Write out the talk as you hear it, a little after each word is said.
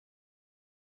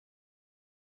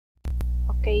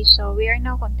Okay, so we are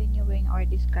now continuing our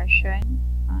discussion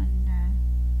on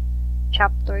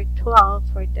Chapter 12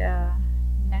 for the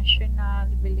National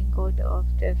Building Code of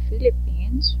the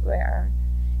Philippines, where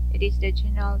it is the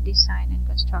general design and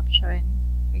construction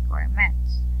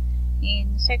requirements.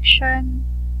 In Section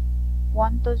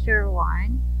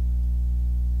 1201,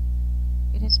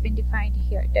 it has been defined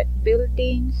here that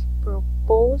buildings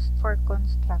proposed for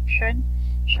construction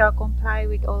shall comply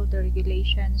with all the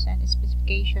regulations and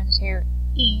specifications herein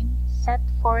set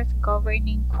forth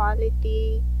governing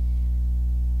quality,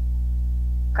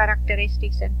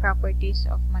 characteristics and properties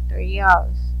of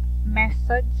materials,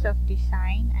 methods of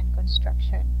design and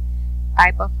construction,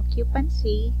 type of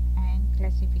occupancy, and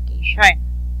classification.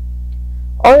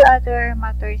 All other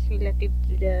matters relative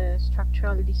to the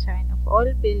structural design of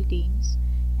all buildings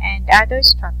and other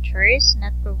structures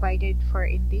not provided for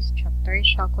in this chapter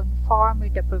shall conform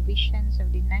with the provisions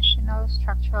of the National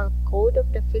Structural Code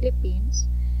of the Philippines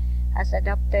as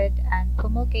adopted and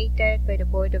promulgated by the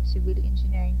Board of Civil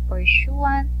Engineering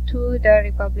pursuant to the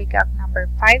Republic Act No.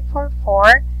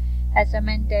 544 as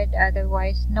amended,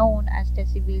 otherwise known as the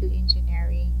Civil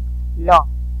Engineering Law.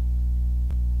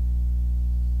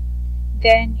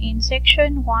 Then in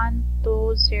Section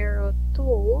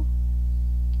 1202,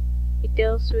 it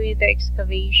deals with the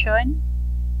excavation,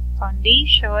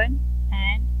 foundation,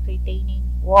 and retaining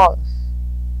walls.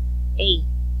 A.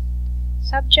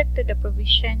 Subject to the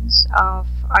provisions of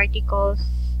Articles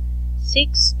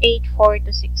 684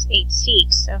 to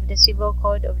 686 of the Civil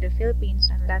Code of the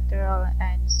Philippines on lateral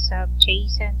and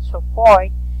subjacent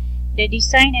support, the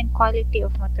design and quality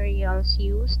of materials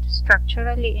used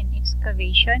structurally in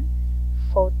excavation,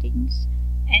 footings,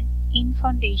 and in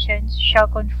foundations shall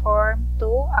conform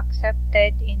to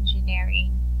accepted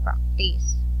engineering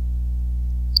practice.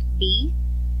 B.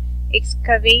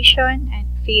 Excavation and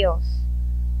fills.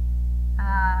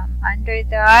 Under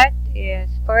that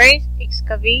is first,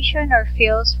 excavation or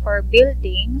fills for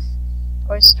buildings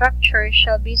or structures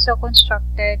shall be so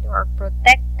constructed or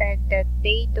protected that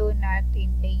they do not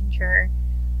endanger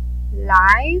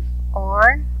life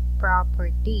or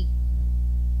property.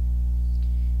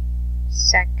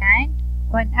 Second,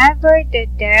 whenever the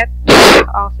depth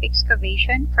of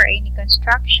excavation for any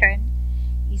construction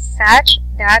is such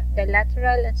that the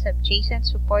lateral and subjacent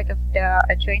support of the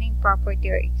adjoining property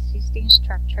or existing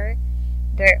structure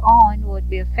thereon would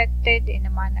be affected in a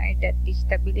manner that the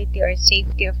stability or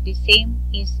safety of the same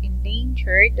is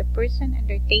endangered, the person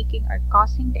undertaking or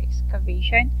causing the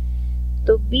excavation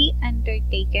to be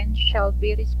undertaken shall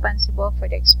be responsible for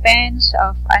the expense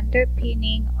of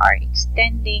underpinning or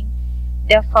extending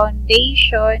the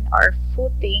foundation or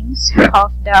footings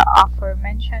of the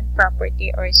aforementioned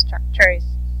property or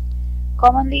structures.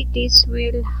 Commonly, this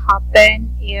will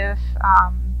happen if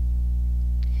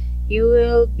you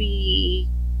will be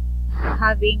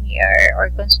having or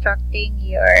constructing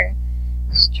your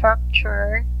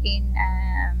structure in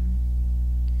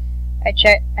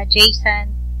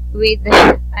adjacent with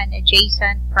an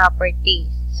adjacent property,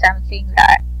 something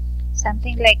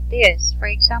like this. For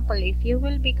example, if you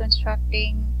will be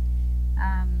constructing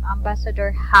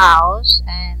Ambassador House,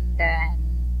 and then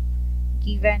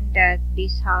given that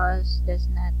this house does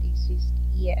not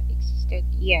existed yet,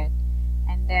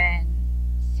 and then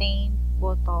Saint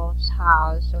Botolph's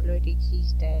house already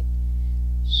existed,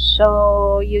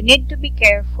 so you need to be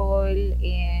careful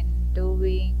in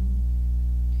doing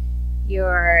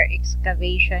your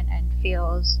excavation and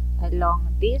fills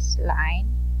along this line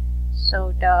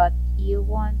so that you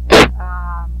won't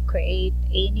create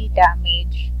any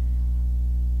damage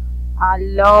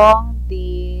along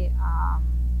the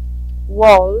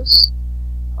walls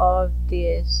of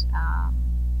this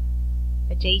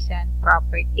adjacent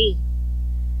property.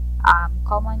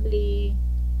 Commonly,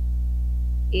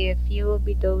 if you will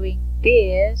be doing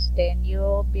this, then you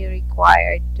will be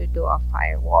required to do a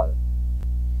firewall.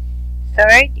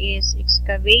 Third is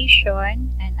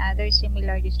excavation and other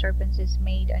similar disturbances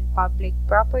made on public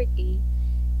property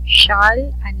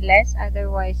shall, unless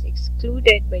otherwise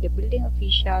excluded by the building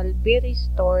official, be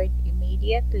restored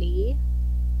immediately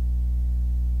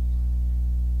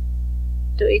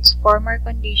to its former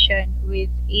condition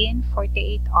within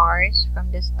 48 hours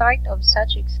from the start of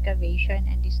such excavation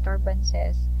and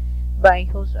disturbances by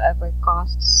whosoever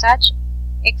caused such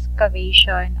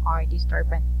excavation or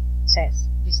disturbance.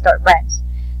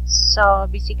 So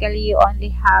basically, you only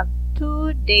have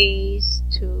 2 days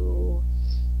to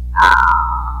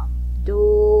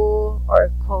do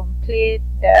or complete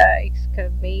the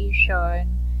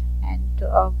excavation and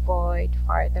to avoid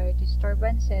further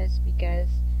disturbances, because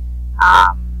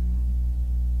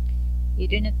you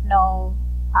do not know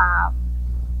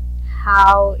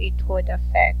how it would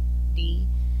affect the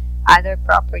other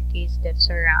properties that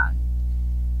surround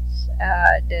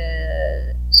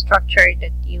the structure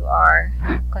that you are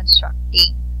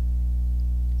constructing.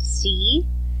 C.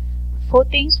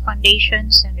 Footings,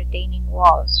 foundations, and retaining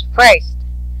walls. First,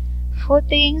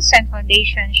 footings and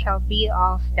foundations shall be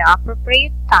of the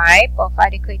appropriate type, of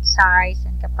adequate size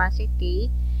and capacity,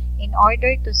 in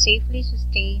order to safely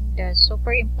sustain the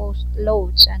superimposed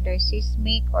loads under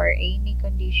seismic or any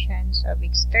conditions of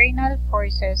external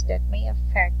forces that may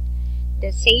affect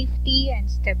the safety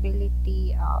and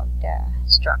stability of the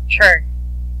structure.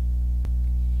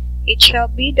 It shall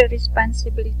be the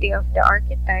responsibility of the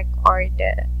architect or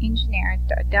the engineer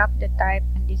to adopt the type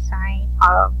and design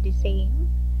of the same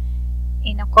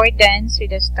in accordance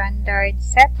with the standards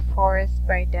set forth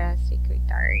by the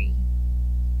Secretary.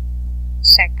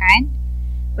 Second,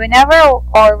 whenever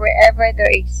or wherever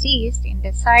there exists in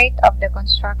the site of the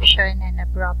construction an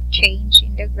abrupt change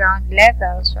in the ground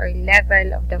levels or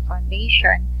level of the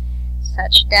foundation,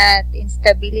 such that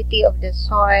instability of the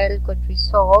soil could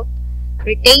result,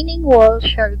 retaining walls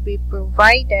shall be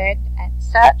provided, and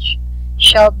such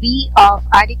shall be of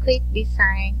adequate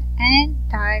design and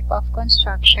type of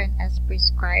construction as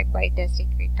prescribed by the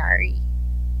Secretary.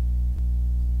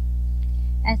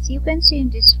 As you can see in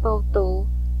this photo,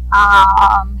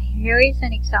 here is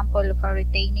an example of a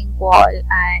retaining wall,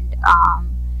 and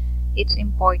it's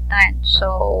important.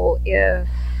 So if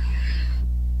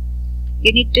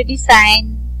you need to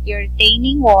design your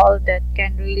retaining wall that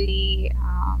can really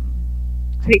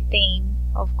retain,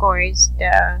 of course,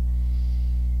 the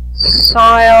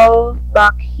soil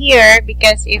back here,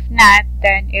 because if not,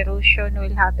 then erosion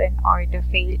will happen, or the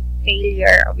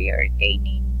failure of your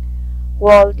retaining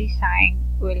wall design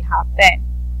will happen.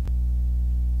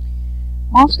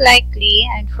 Most likely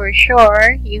and for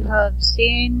sure, you have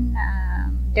seen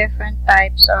different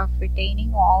types of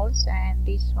retaining walls, and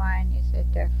this one is a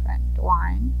different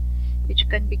one, which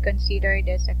can be considered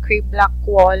as a crib-block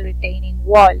wall retaining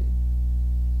wall.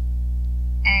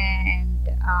 And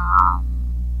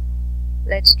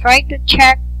let's try to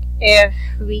check if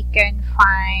we can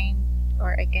find,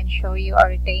 or I can show you a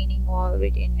retaining wall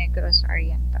within Negros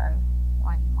Oriental.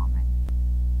 One moment.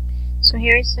 So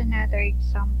here is another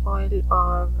example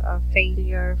of a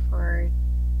failure for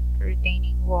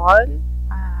retaining wall.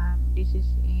 This is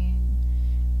in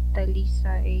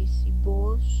Talisa,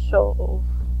 Cebu. So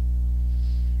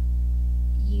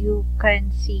you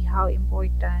can see how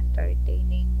important a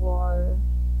retaining wall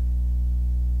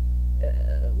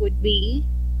would be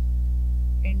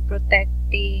in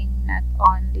protecting not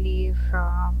only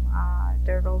from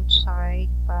the roadside,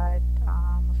 but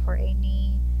for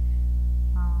any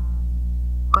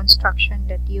construction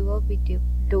that you will be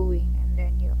doing, and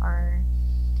then you are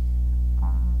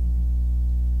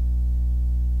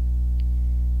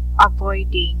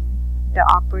avoiding the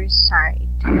upper side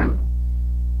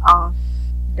of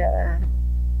the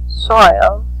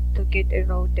soil to get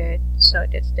eroded. So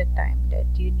that's the time that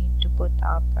you need to put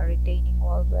up a retaining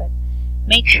wall, but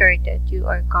make sure that you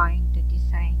are going to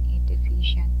design it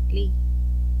efficiently,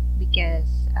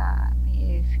 because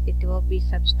if it will be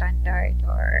substandard,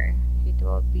 or it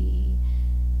will be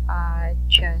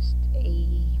just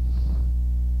a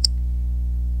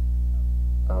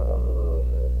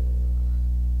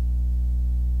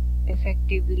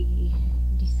effectively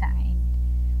designed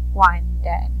one,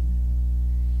 then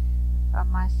a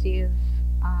massive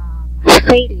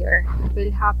failure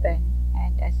will happen,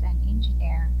 and as an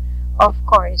engineer, of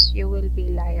course, you will be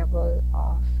liable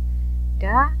of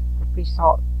the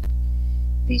result.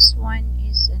 This one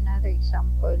is another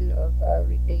example of a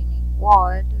retaining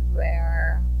wall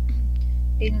where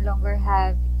they no longer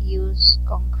have used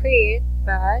concrete,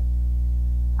 but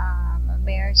a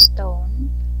mere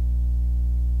stone,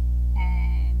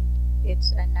 and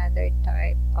it's another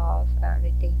type of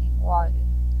retaining wall.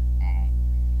 And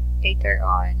later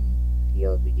on,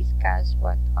 you'll be discussed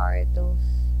what are those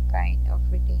kind of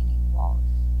retaining walls.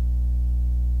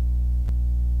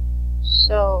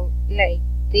 So like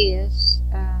this,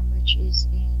 which is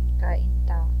in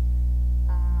Cainta,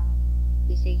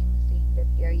 the same thing that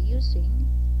they are using,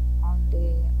 on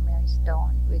the mere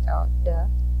stone without the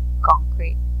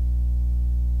concrete.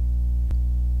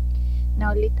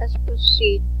 Now let us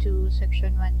proceed to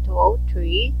section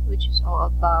 1203, which is all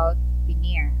about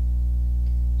veneer.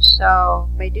 So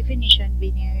by definition,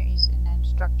 veneer is a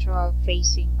non-structural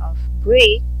facing of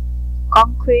brick,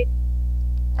 concrete,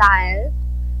 tile,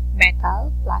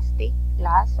 metal, plastic,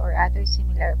 glass, or other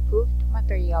similar approved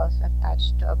materials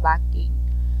attached to a backing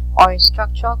or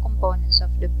structural components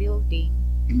of the building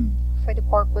for the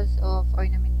purpose of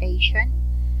ornamentation,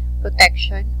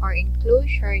 protection or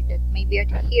enclosure that may be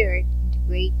adhered,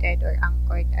 integrated, or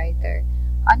anchored either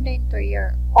on the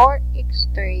interior or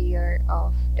exterior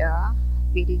of the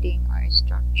building or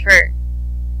structure.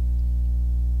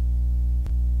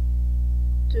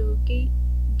 To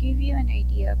give you an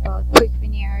idea about brick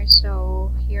veneer,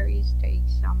 so here is the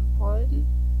example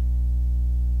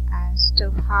as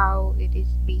to how it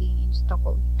is being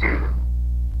installed.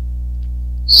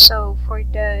 So for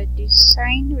the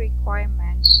design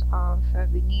requirements of a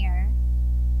veneer,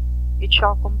 it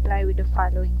shall comply with the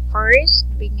following. First,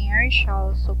 veneer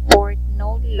shall support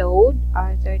no load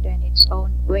other than its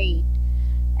own weight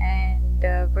and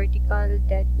the vertical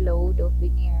dead load of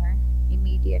veneer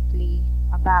immediately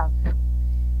above.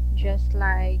 Just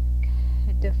like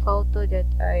the photo that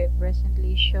I've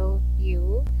recently showed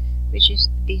you, which is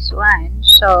this one.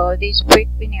 So this brick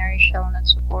veneer shall not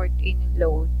support any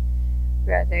load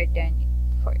rather than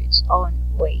for its own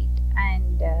weight,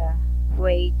 and the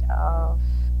weight of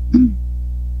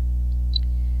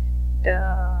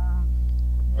the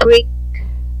brick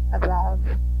above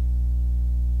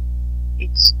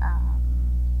its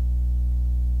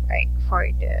right for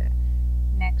the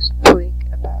next brick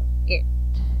above it.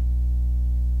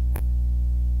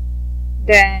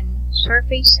 Then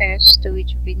surfaces to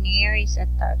which veneer is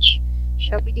attached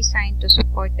shall be designed to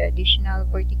support the additional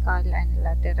vertical and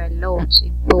lateral loads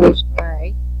imposed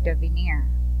by the veneer.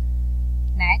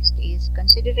 Next is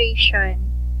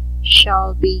consideration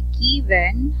shall be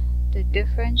given to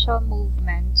differential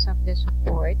movements of the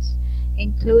supports,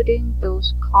 including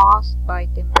those caused by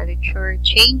temperature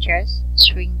changes,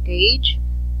 shrinkage,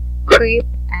 creep,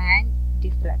 and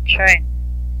deflection.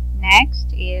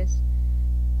 Next is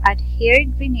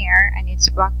adhered veneer and its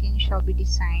backing shall be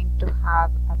designed to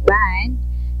have a band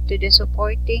to the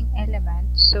supporting element,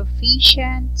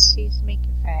 sufficient seismic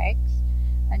effects,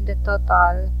 and the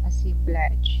total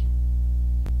assemblage.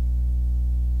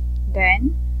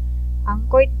 Then,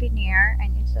 anchored veneer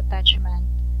and its attachment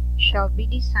shall be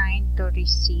designed to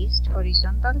resist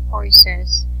horizontal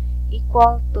forces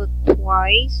equal to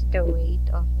twice the weight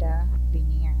of the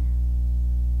veneer.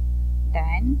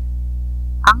 Then,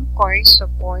 anchors,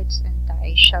 supports, and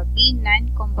ties shall be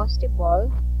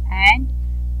non-combustible and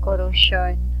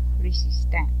corrosion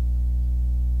resistant.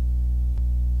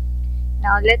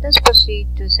 Now let us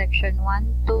proceed to section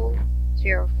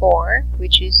 1204,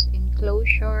 which is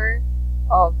enclosure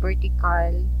of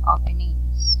vertical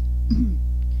openings.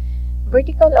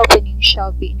 Vertical openings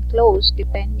shall be enclosed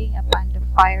depending upon the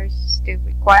fire resistive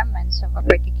requirements of a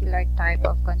particular type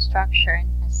of construction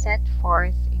as set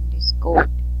forth in this code.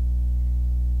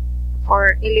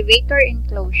 For elevator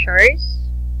enclosures,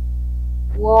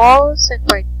 walls and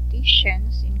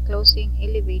partitions enclosing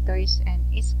elevators and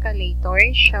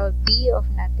escalators shall be of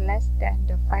not less than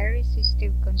the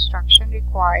fire-resistive construction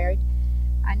required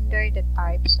under the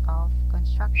types of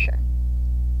construction.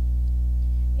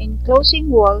 Enclosing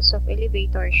walls of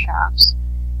elevator shafts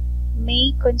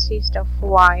may consist of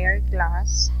wire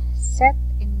glass set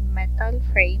in metal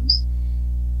frames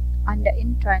on the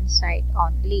entrance side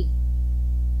only.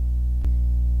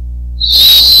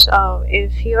 So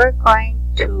if you're going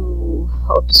to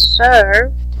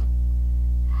observe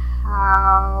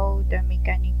how the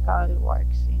mechanical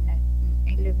works in an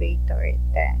elevator,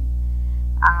 then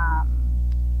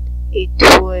it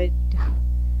would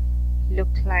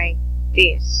look like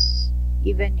this.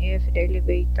 Even if the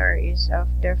elevator is of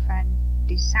different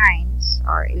designs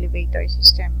or elevator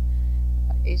system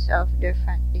is of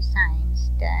different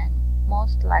designs, then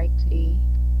most likely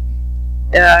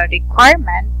the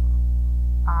requirement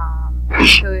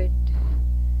should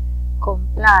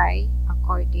comply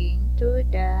according to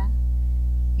the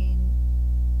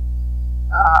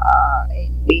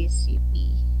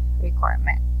NBCP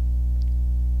requirement.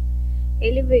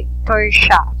 Elevator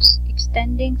shafts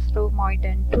extending through more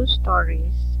than 2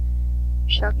 stories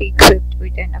shall be equipped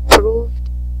with an approved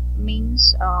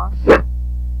means of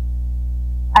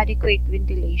adequate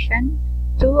ventilation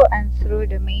to and through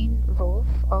the main roof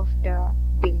of the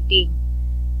building,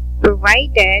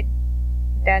 provided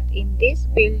that in these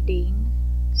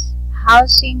buildings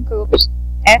housing groups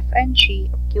F and G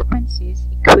occupancies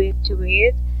equipped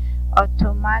with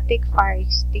automatic fire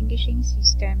extinguishing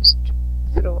systems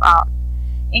throughout.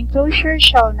 Enclosure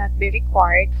shall not be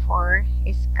required for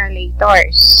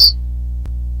escalators.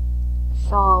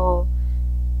 So,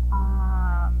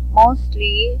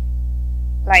 mostly,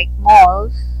 like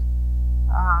malls,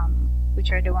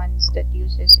 which are the ones that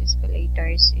uses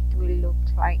escalators, it will look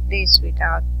like this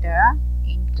without the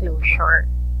enclosure.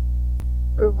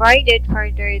 Provided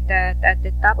further that at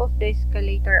the top of the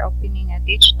escalator opening at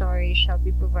each story shall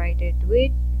be provided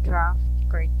with draft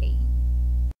curtain.